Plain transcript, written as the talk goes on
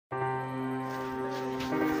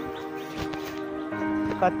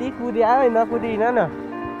कति कुद्यो आयो नकुदिन न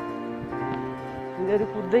उनीहरू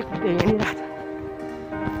कुद्दै कुद्दै हिँडिरहेको छ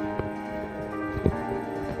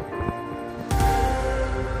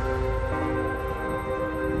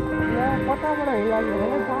कताबाट हिँड्लाग्यो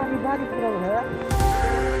भने बारी बारी पुरा भएर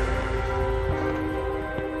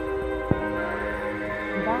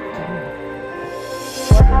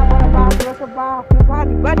कताबाट बाटो बाटो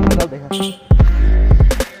बारी बारी निकाल्दैछ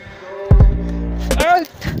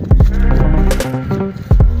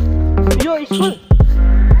यो स्कुल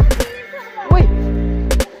ओइ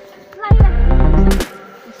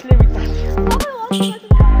इसले बिता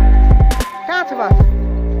कहाँ छ बाटो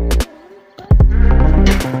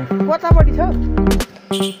कतापट्टि छ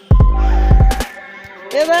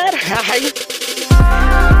एबार हाई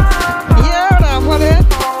एउटा परे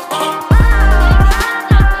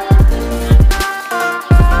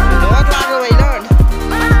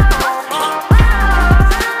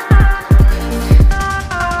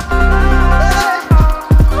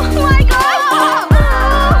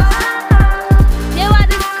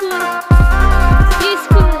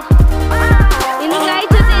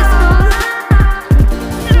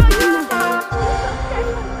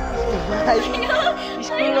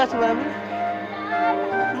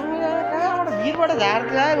भिरबाट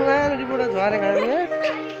झार्दै आयो वहाँनिरबाट झरेको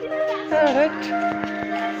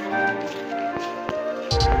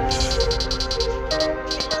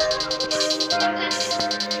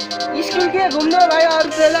स्कुल के घुम्न भाइ अरू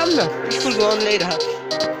चाहिँ जाऊँ न स्कुल घुमाउनु ल्याइरह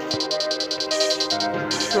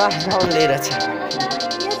क्लास जाउनु ल्याइरहेछ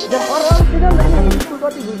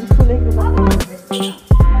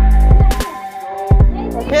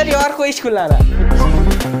फेरि अर्को स्कुल लाँदा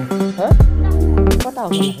कता हो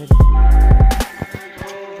फेरि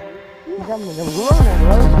जाऊँ न घुमाउनु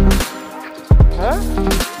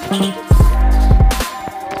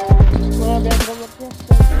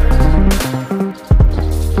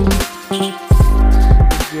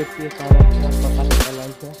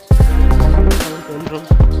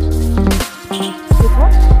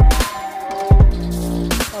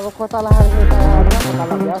अब कता लाग्यो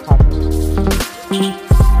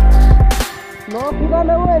नकुदा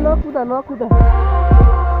न नकुदा नकुदा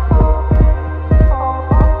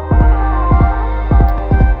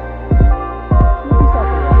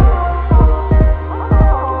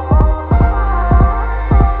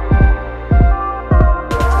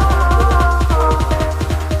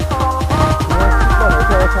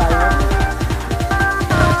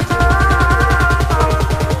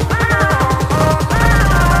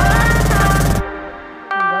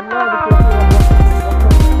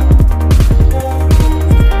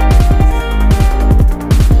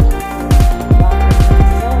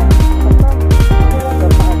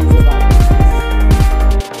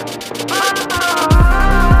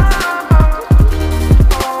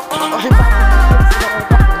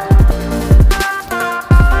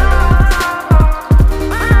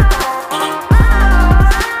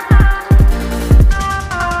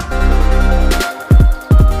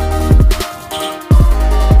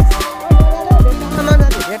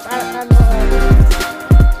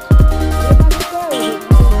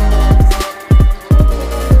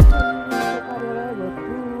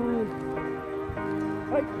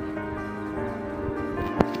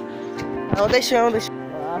आउँदैछु आउँदैछु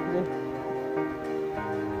आफूले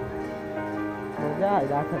मजा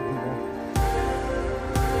आइरहेको छ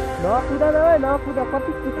नकुदा न नकुदा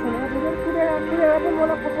कति कुद्छ कुदेर पनि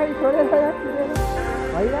मलाई पछाडि छोडेर यहाँ कुदेर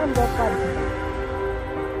हैरान गफ पार्छ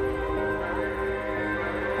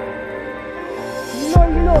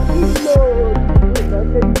हिलो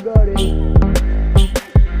गरे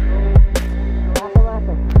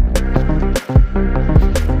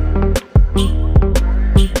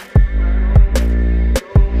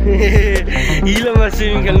हिलोमा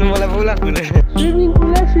स्विमिङ खेल्नु मलाई बोला कुरे swimming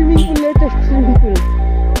pool latest swimming pool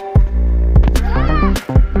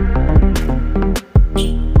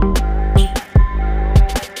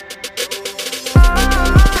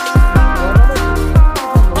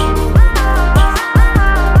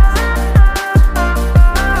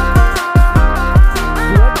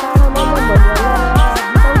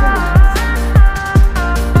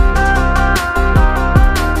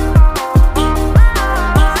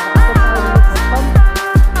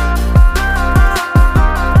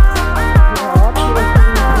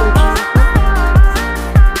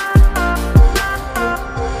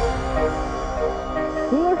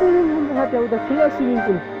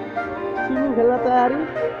swimming खेल्न तयारी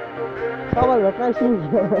सबल घटना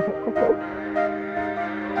स्विमिङ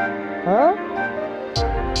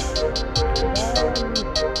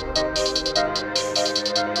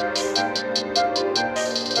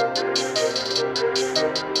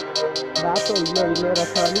यसो हिँडेर छ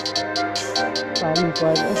अलिक पानी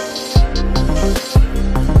पर्छ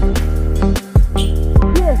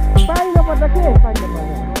के पानी नपर्दा के पानी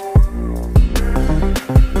नपर्दा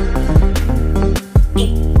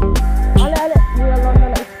अले लुगा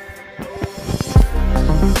लड्नलाई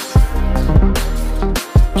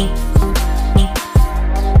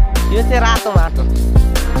यो चाहिँ रातो माटो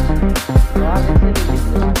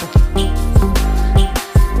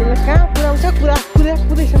यसले कहाँ पुऱ्याउँछ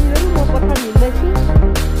कुदैसम्म म पत्थर हिँड्दैछु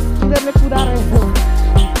उनीहरूले कुदाएर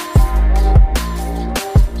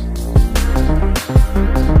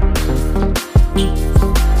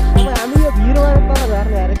अब हामी यो भिडमा तल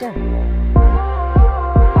झर्ने अरे क्या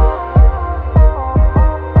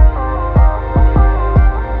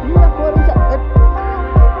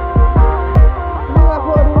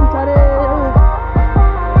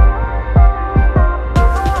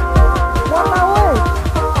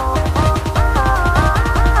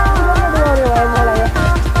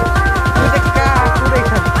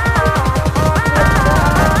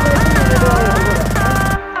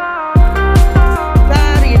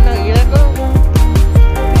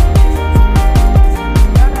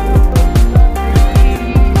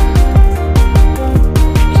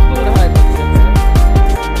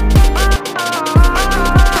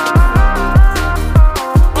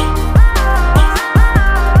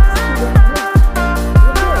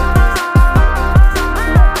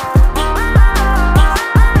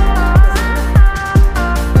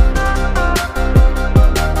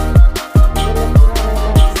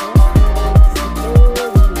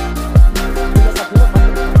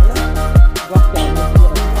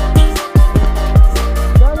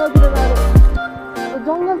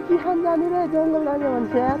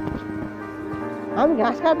हामी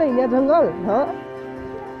घाँस काट्दै हिँड्या जङ्गल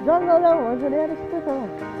जङ्गल जाउँ भन्छ नि यार यस्तो छ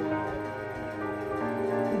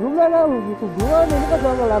घुम्न जाउँ घुमाउने पो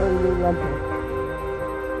जङ्गल अब जान्छ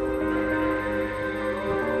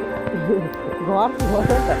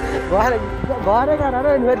घरै घर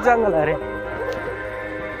फेरि जङ्गल अरे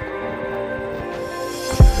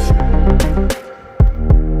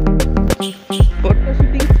फोटो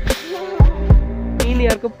सुटिङ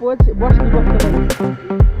यिनीहरूको बस्नु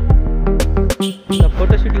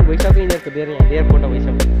फोटो सुटिङ भइसक्यो यिनीहरूको धेरै फोटो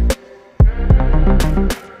भइसक्यो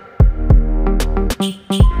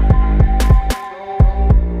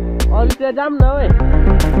अरू त्यहाँ जाऊँ न है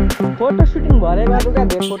फोटो सुटिङ भरे गर्नु क्या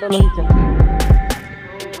धेरै फोटो लगिन्छ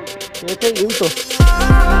यो चाहिँ हिउँदो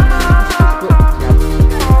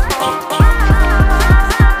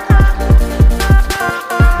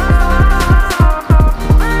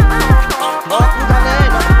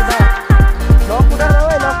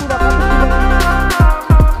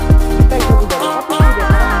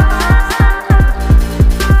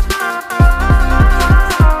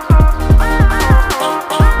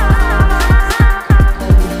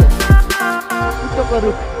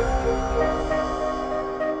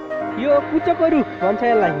यो कुचोको रुख भन्छ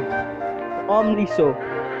यसलाई अमृसो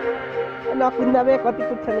नकुद्दा बे कति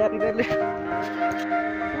कुद्छ नि यिनीहरूले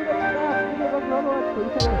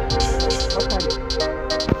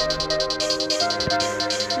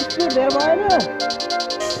स्पिड धेर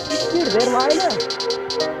भएन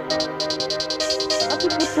कति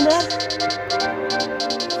कुद्छ न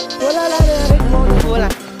खोला लाग्यो खोला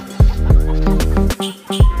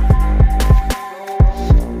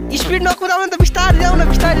स्पिड नकुदाउनु त बिस्तारै जाऊ न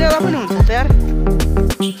बिस्तारै जाँदा पनि हुन्छ त यार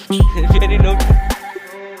फेरि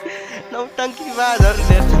नौटङ्की बाजहरू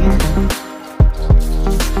हेर्छ नि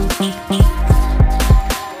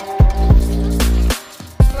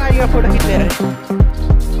लाग्यो फोटो खिच्ने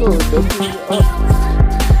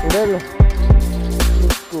अरे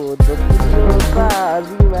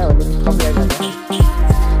बाजीमा भने कम्प्लेन गर्छ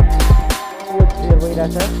यो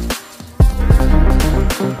भइरहेछ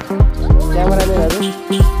क्यामेराम्यानहरू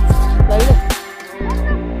होइन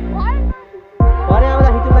घरै आउँदा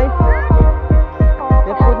खिच्नु भाइ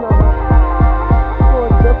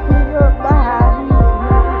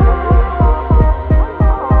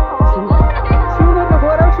सिउँदोको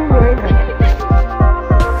खोरा सिउँदो होइन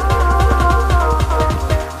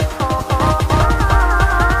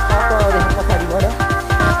पछाडिबाट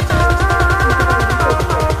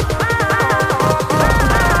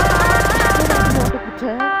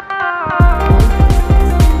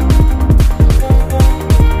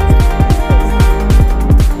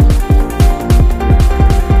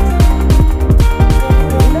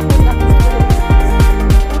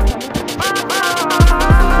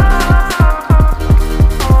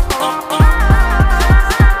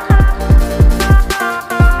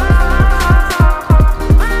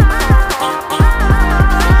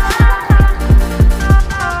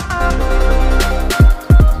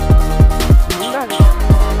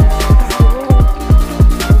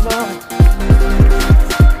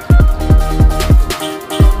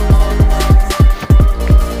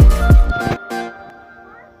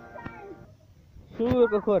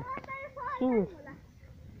सुँगुरको खोर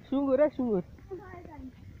सुँगुर है सुँगुर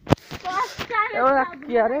एउटा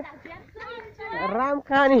के अरे राम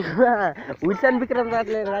कहानीमा हुइसन विक्रम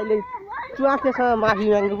राईले चुवासेसँग माफी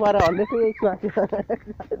माग्नु पर्यो भन्दै थियो यही चुवासे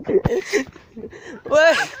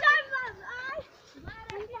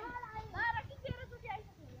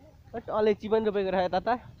अलैँची पनि रोपेको रहेछ त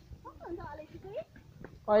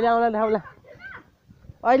अहिले आउँदा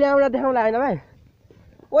देखाउँला होइन भाइ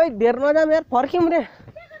ओइ धेर नजाम यार फर्क्यौँ रे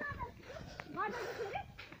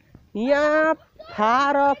यहाँ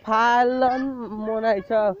फाल्न मनाइ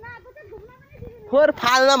छ खोर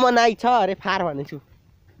फाल्न मनाइ छ अरे फार भनेछु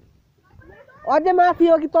अझै माथि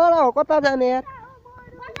हो कि तल हो कता जाने यार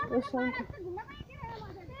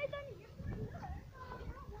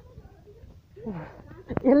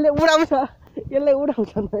यसले उडाउँछ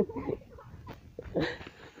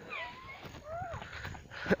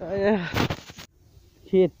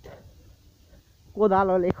खेत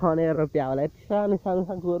कोदालोले खनेर रोप्या होला यति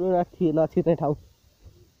सानो गोरु नछिर्ने ठाउँ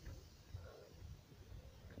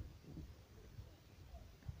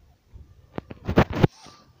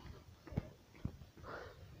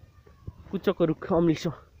कुचोको रुख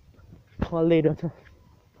अम्लिसो फल्दै रहेछ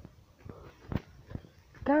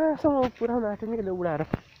कहाँसम्म पुऱ्याउनु आँट्यो नि यसले उडाएर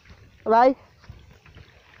भाइ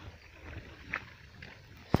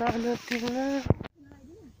सानो तिमीला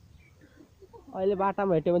अहिले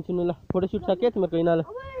बाटामा भेट्यो भने चिन्नु ल फोटो सुट सक्यो तिमीहरूको यिनीहरू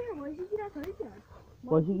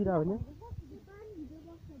भैँसीगिरा होइन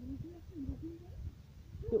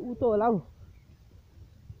त्यो उ त होला हौ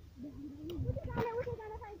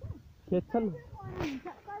खेत छ नि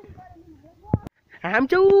हामी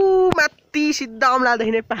चाहिँ ऊ माथि सिधा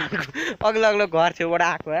अम्लादेखि नै पाहाडको अग्लो अग्लो घर छेउबाट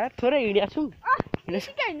आएको यार थोरै हिँडेको छौँ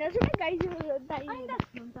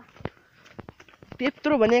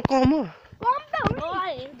त्यत्रो भने कम हो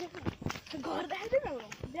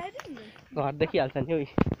घर देखिहाल्छ नि हौ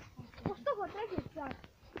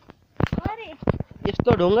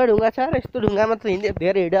यस्तो ढुङ्गा छ र यस्तो ढुङ्गामा त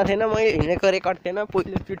धेरै हिँडेको थिएन मैले हिँडेको रेकर्ड थिएन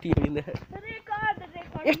पहिलोचोटि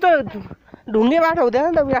हिँड्दाखेरि यस्तो ढुङ्गे बाटो हुँदैन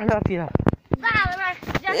नि त विराटनगरतिर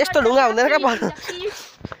यस्तो ढुङ्गा हुँदैन क्या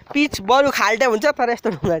पिच बरु खाल्टे हुन्छ तर यस्तो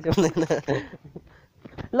ढुङ्गा चाहिँ हुँदैन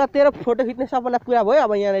ल तेरो फोटो खिच्ने सबैलाई पुरा भयो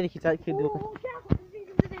अब यहाँनिर खिचिदिनु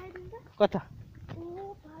कता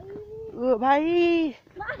ओ भाइ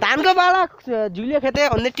धानको बाला झुलियो खेते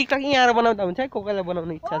भन्ने टिकटक यहाँ बनाउँदा हुन्छ है कोहीलाई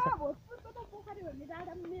बनाउने इच्छा छ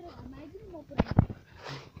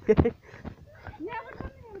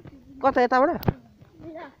कता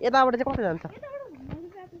यताबाट चाहिँ कता जान्छ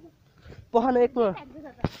पहन एक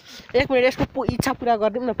मिनट यसको इच्छा पुरा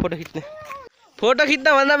गरिदिउँ न फोटो खिच्न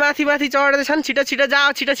भन्दा माथि चढ्दैछन् छिटो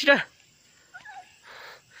जाऊ छिटो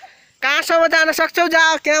कहाँसम्म जान सक्छौ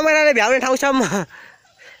जाऊ क्यामेराले भ्याउने ठाउँसम्म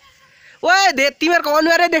ओए तिमीहरूको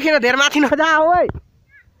अनुहारै देखेन धेर माथि नजा ओए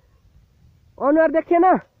अनुहार देखेन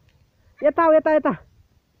यता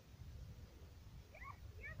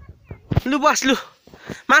लु बस लु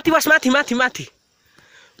माथि बस माथि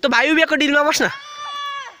त भाइ उभिएको डिलमा बस् न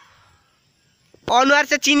अनुहार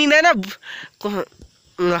चाहिँ चिनिँदैन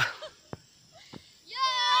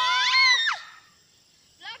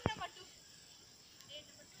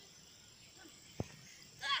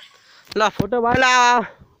ल फोटो भयो ल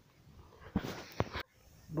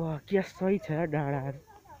के सही छ डाँडाहरू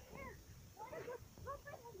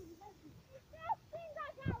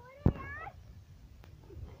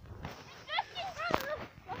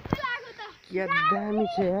क्या दामी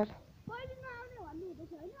छ यार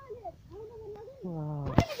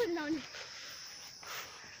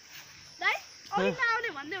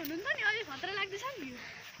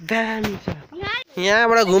दामी छ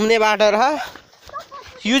यहाँबाट घुम्ने बाटो र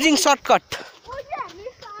युजिङ सर्टकट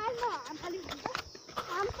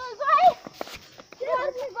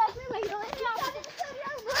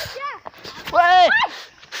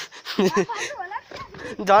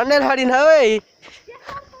झन्डै लडिन है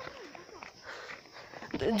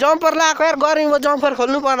जम्पर लगाएको यार गर्मीमा जम्पर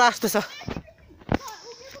खोल्नु पर्ला जस्तो छ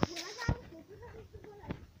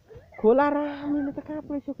खोला र मैले त कहाँ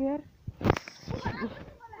पुगिसक्यो यार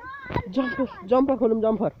जम्पर खोलौँ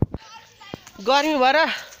जम्पर गर्मी भएर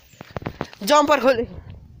जम्पर खोले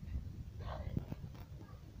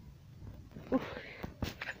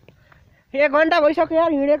 1 घन्टा भइसक्यो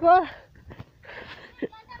यार हिँडेको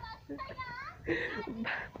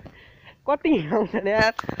कति हिँड्छ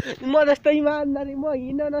यार म जस्तो इमानदारी म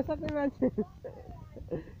हिँड्न नसक्ने मान्छे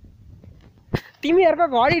तिमीहरूको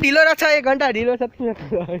घडी ढिलो रहेछ 1 घन्टा ढिलो छ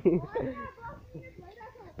तिमीहरूको घडी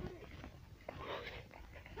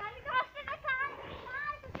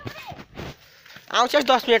आउँछ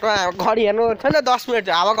 10 मिनटमा घडी हेर्नु छैन 10 मिनट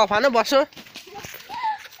हावा कफानो बस्नु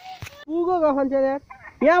पुगो को गफ यार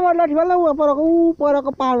यहाँबाट लठी फल्ला उहाँ परको ऊ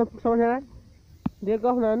परको पाहाडमा पुग्छ यार देख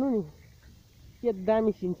गफ नानु नि के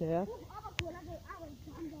दामी सिन छ यार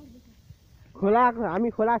खोला हामी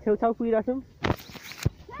खोला छेउछाउ पुगिरहेछौँ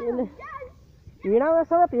हिँडाउन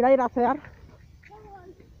सबै हिँडाइरहेको छ यार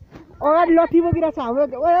अगाडि लट्ठी बोकिरहेको छ हाम्रो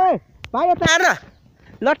ओए भाइ यता हेर न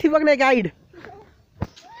लट्ठी बोक्ने गाइड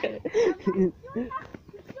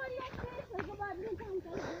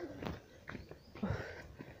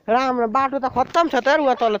राम्रो बाटो त खत्तम छ त यार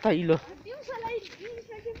उहाँ तल त हिलो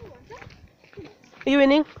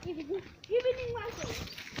इभिनिङ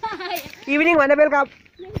इभिनिङ भने बेलुका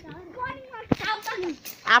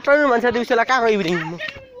आफ्टरनुन भन्छ दिउँसोलाई कहाँको इभिनिङ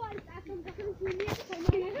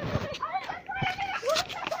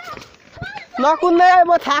नकुद्दै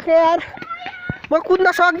म थाकेँ यार म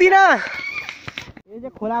कुद्न सक्दिनँ यो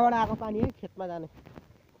चाहिँ खोलाबाट आएको पानी खेतमा जाने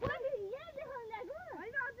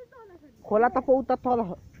खोला त उता तल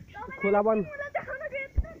खोला बन्द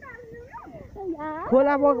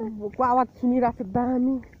खोलाको आवाज सुनिरहेको छ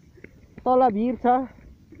दामी तल भिर छ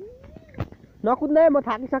नकुद्दै म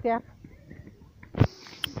थाकिसकेँ यार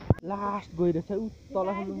लास्ट गइरहेछ उ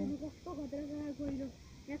तलसम्म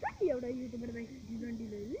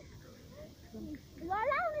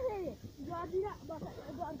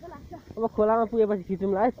अब खोलामा पुगेपछि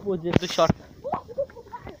खिचौँला है पोज जस्तो सर्ट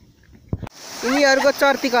यिनीहरूको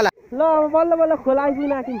चर्ती कला ल अब बल्ल बल्ल खोला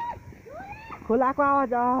आइपुग्न आँट्यौँ खोलाको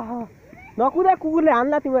आवाज नकुदा कुकुरले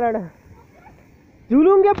हान्ला तिमीलाई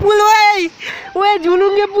झुलुङ्गे पुल ओए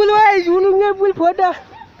झुलुङ्गे पुल फोटो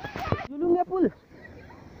झुलुङ्गे पुल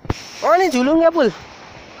अनि झुलुङ्गे पुल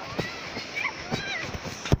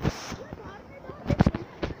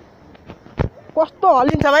कस्तो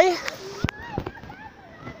हल्लिन्छ भाइ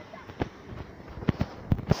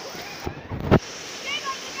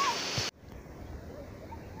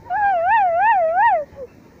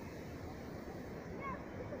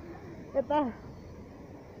यता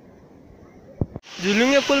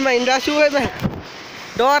झुलुङ्गे पुलमा हिँडिरहेको छु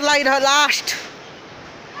डर लागिरह लास्ट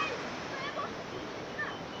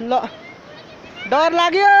ल डर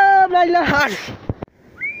लाग्यो ल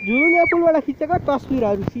झुलुङ्गे पुलबाट खिचेको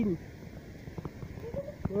तस्बिरहरू सिन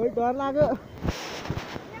डर लाग्यो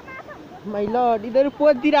मैल यिनीहरू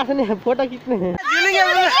पोज दिइरहेको छ नि फोटो खिच्ने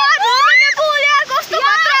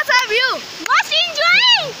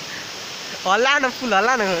हल्ला न पुल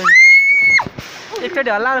हल्ला न एकचोटि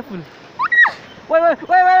हल्ला न पुल ओइ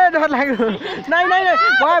डर लाग्यो नाइ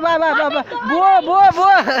बो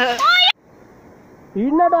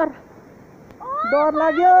हिँड्न डर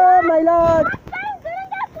लाग्यो मैल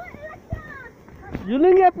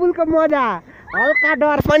झुलुङ्गे पुलको मजा हल्का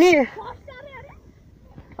डर पनि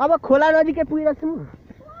अब खोला नजिकै पुगिरहेको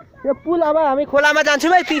छौँ यो पुल अब हामी खोलामा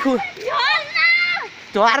जान्छौँ है तिखु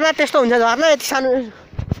झर्ना त्यस्तो हुन्छ झर्ना यति सानो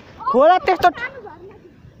खोला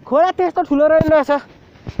त्यस्तो ठुलो रहेछ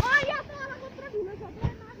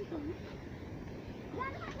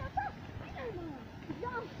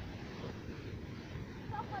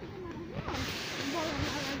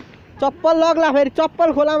चप्पल लग्ला फेरि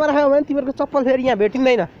चप्पल खोलामा राख्यो भने तिमीहरूको चप्पल फेरि यहाँ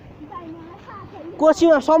भेटिँदैन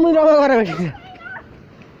कोसीमा समुद्रमा गएर भेटिन्छ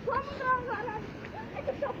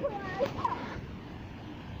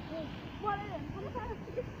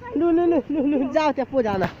लु जाऊ त्यहाँ पो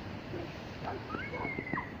जान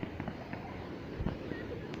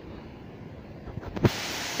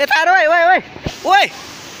यता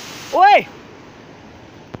ओइ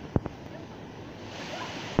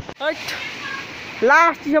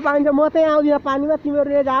लास्ट चिसो पानी छ म चाहिँ आउँदिनँ पानीमा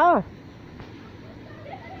तिमीहरूले जा हो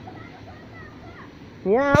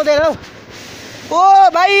यहाँ आउँदैन हौ ओ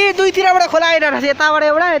भाइ दुईतिरबाट खोला आइरहेको छ यताबाट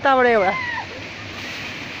एउटा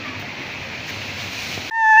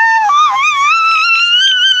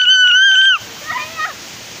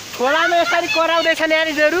खोलामा यसरी कराउँदैछ नि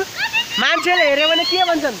यिनीहरू मान्छेले हेऱ्यो भने के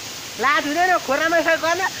भन्छन् लाज हुँदैन खोलामा यसरी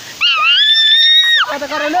गर्न कता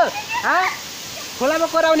कराउनु खोलामा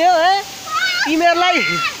कराउने हो है तिमीहरूलाई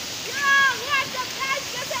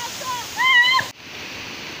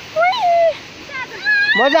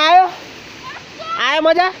मजा आयो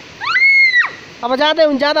मजा अब जाँदा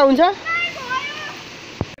हुन्छ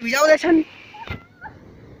भिजाउँदैछन्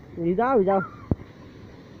भिजाऊ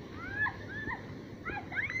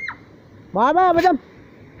बाबा अब जाऊँ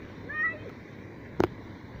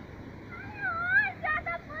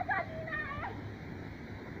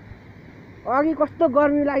अघि कस्तो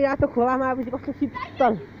गर्मी लागिरहेको थियो खोलामा आएपछि कस्तो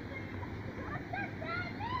शीतल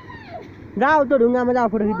जाऊ त्यो ढुङ्गामा जाऊ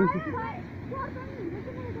फोटो खिच्दिन्छु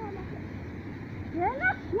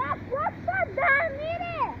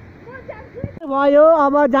भयो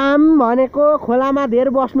अब जाम भनेको खोलामा धेर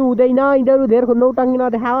बस्नु हुँदैन यिनीहरू धेर नौटङ्गी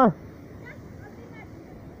नदेखाओ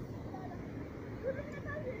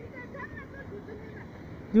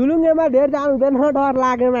झुलुङ्गेमा धेर जानु हुँदैन डर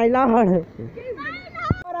लाग्यो माइल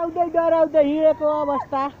डराउँदै हिँडेको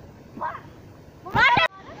अवस्था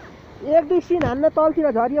एक दुई सिन हान्न तलतिर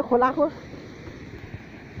झरियो खोलाको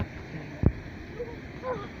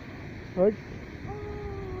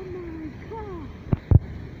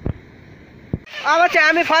अब चाहिँ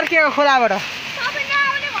हामी फर्किएको खोलाबाट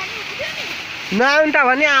नआउनु त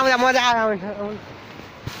भने आउँदा मजा आउँछ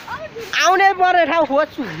आउने पर्ने ठाउँ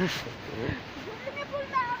खोज्छु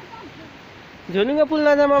झुलुङ्गे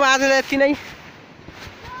पुलमा चाहिँ म आजलाई यति नै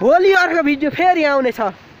भोलि अर्को भिडियो फेरि आउनेछ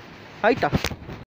है त।